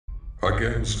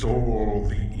Against all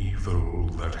the evil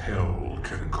that hell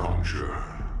can conjure,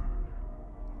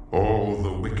 all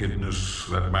the wickedness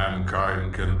that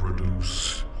mankind can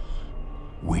produce,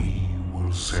 we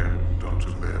will send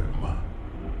unto them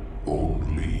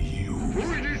only you.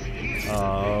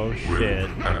 Oh shit.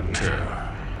 Rip and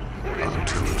tear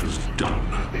until it is done.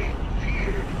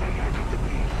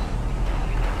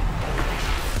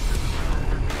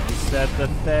 Set the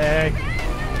thing.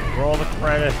 Roll the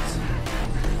credits.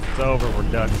 It's over. We're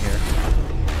done here.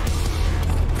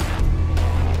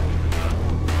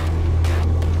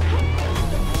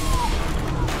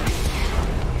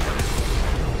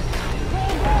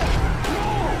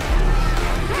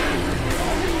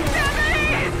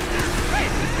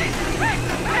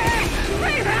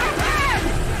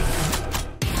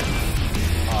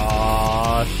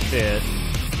 Aw, shit.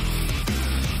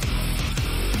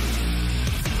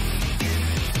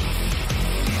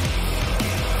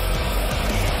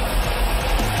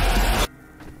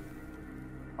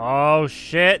 Oh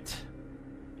shit.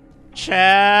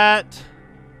 Chat.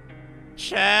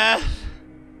 Chat.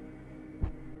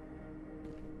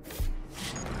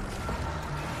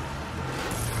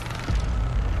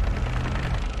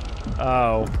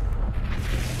 Oh.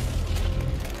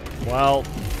 Well.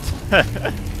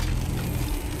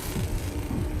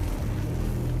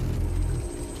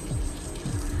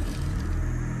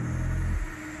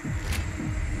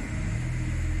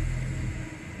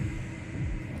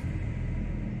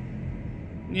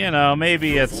 You know,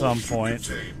 maybe at some point.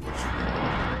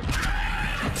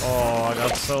 Oh, I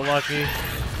got so lucky.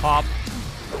 Pop.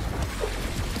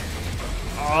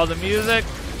 Oh, the music.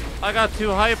 I got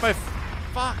too hype.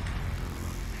 Fuck.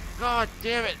 God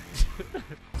damn it.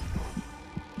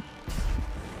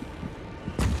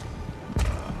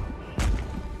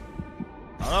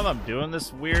 I don't know if I'm doing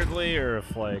this weirdly or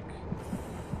if, like,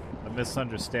 I'm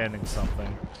misunderstanding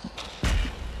something.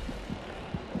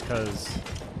 Because...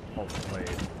 Oh, wait.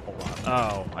 Hold on.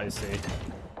 Oh, I see.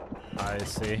 I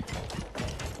see.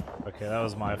 Okay, that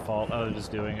was my fault. I was just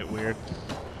doing it weird.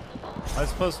 Am I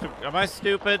supposed to... Am I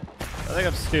stupid? I think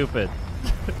I'm stupid.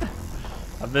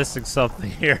 I'm missing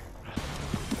something here.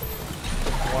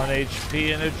 1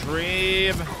 HP in a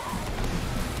dream.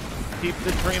 Keep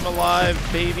the dream alive,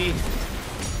 baby.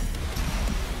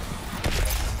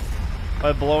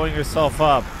 By blowing yourself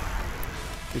up.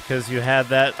 Because you had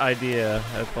that idea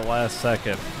at the last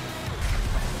second.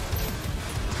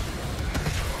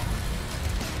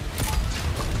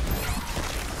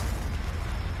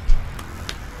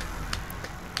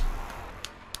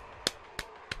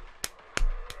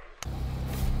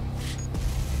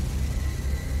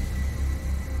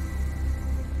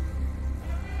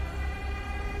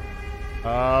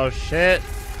 Oh shit.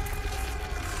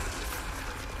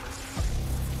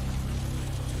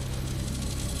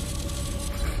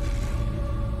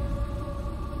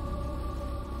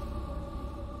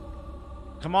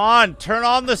 Come on, turn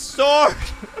on the sword!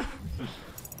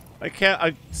 I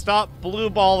can't, stop blue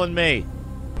balling me.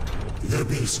 The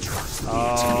beast trusts me to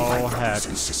my brothers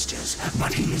and sisters,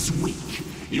 but he is weak.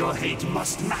 Your hate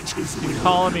must match his will. You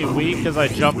calling me weak because I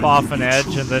jump off an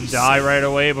edge and then die right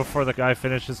away before the guy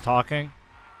finishes talking?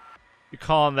 You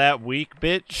calling that weak,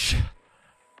 bitch?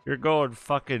 You're going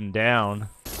fucking down.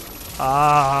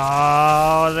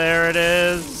 Oh, there it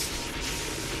is.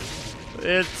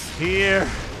 It's here.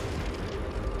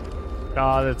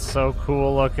 God, it's so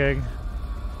cool looking.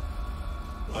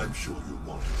 I'm sure you'll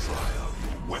want to try out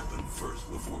your weapon first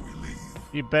before we leave.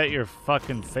 You bet your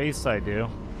fucking face I do.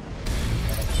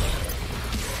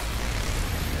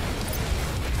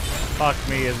 Fuck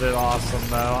me, is it awesome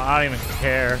though? I don't even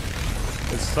care.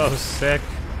 It's so sick.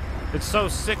 It's so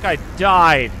sick I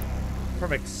died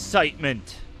from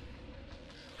excitement.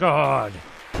 God.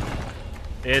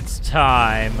 It's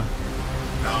time.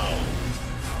 Now,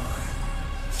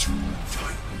 two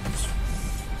titans.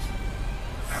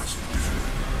 As it is.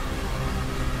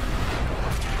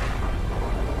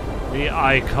 The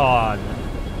icon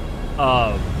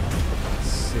of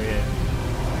sin.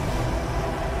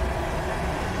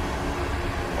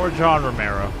 Or John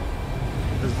Romero.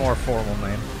 His more formal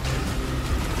name.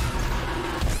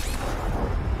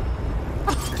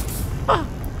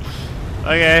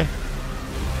 Okay.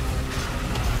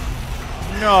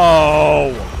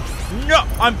 No! No!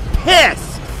 I'm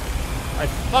pissed! I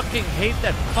fucking hate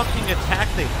that fucking attack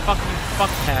they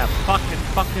have.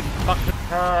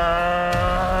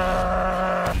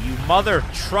 You mother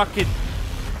trucking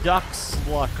duck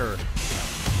slucker.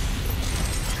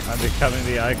 I'm becoming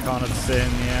the icon of sin,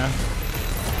 yeah.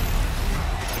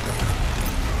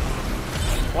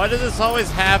 Why does this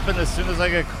always happen as soon as I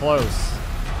get close?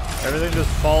 Everything just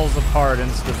falls apart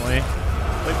instantly.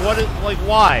 Like, what is, like,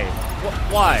 why?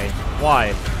 Why?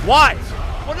 Why? Why?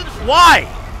 What is, why?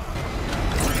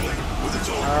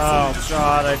 Oh,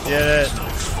 God, I did it.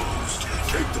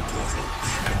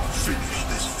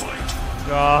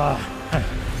 God.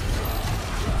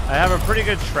 I have a pretty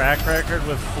good track record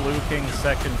with fluking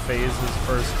second phases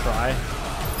first try.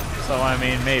 So, I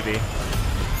mean, maybe.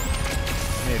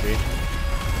 Maybe.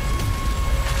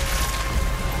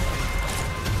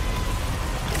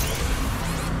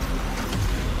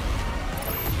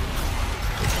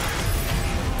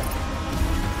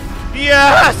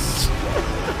 Yes!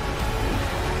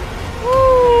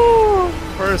 Woo!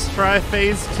 First try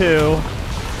phase 2.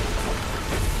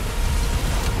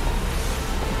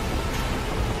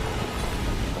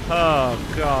 Oh,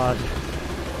 God.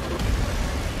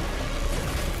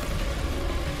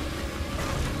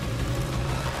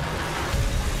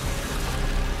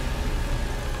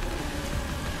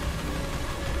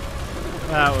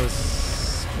 That was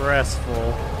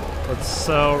stressful, but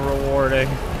so rewarding.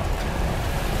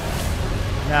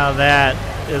 Now that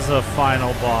is a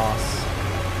final boss.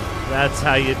 That's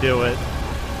how you do it.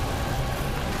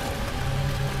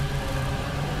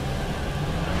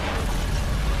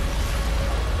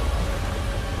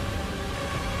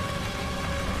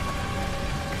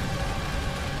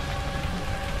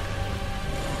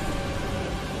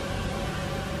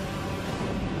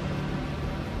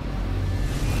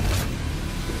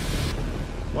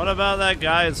 What about that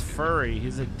guy's furry?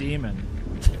 He's a demon.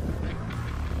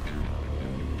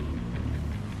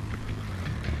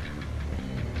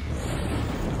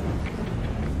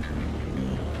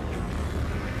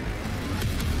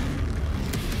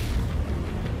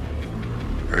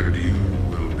 And you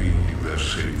will be their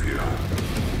savior.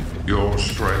 Your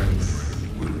strength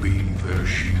will be their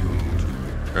shield,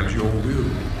 and your will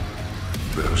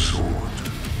their sword.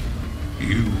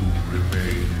 You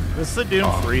remain. This is the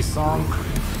Doom Free song.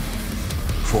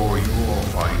 For your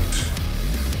fight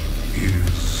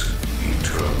is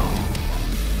eternal.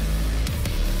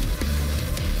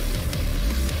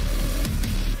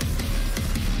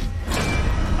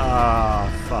 Ah,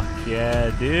 fuck yeah,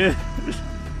 dude.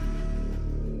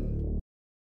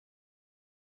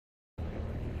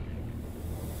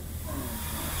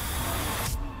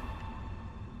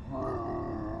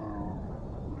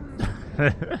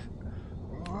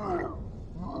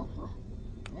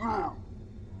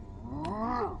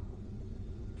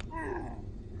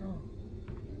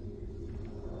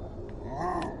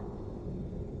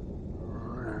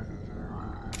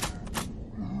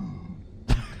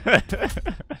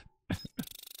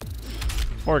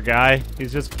 Poor guy,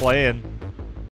 he's just playing.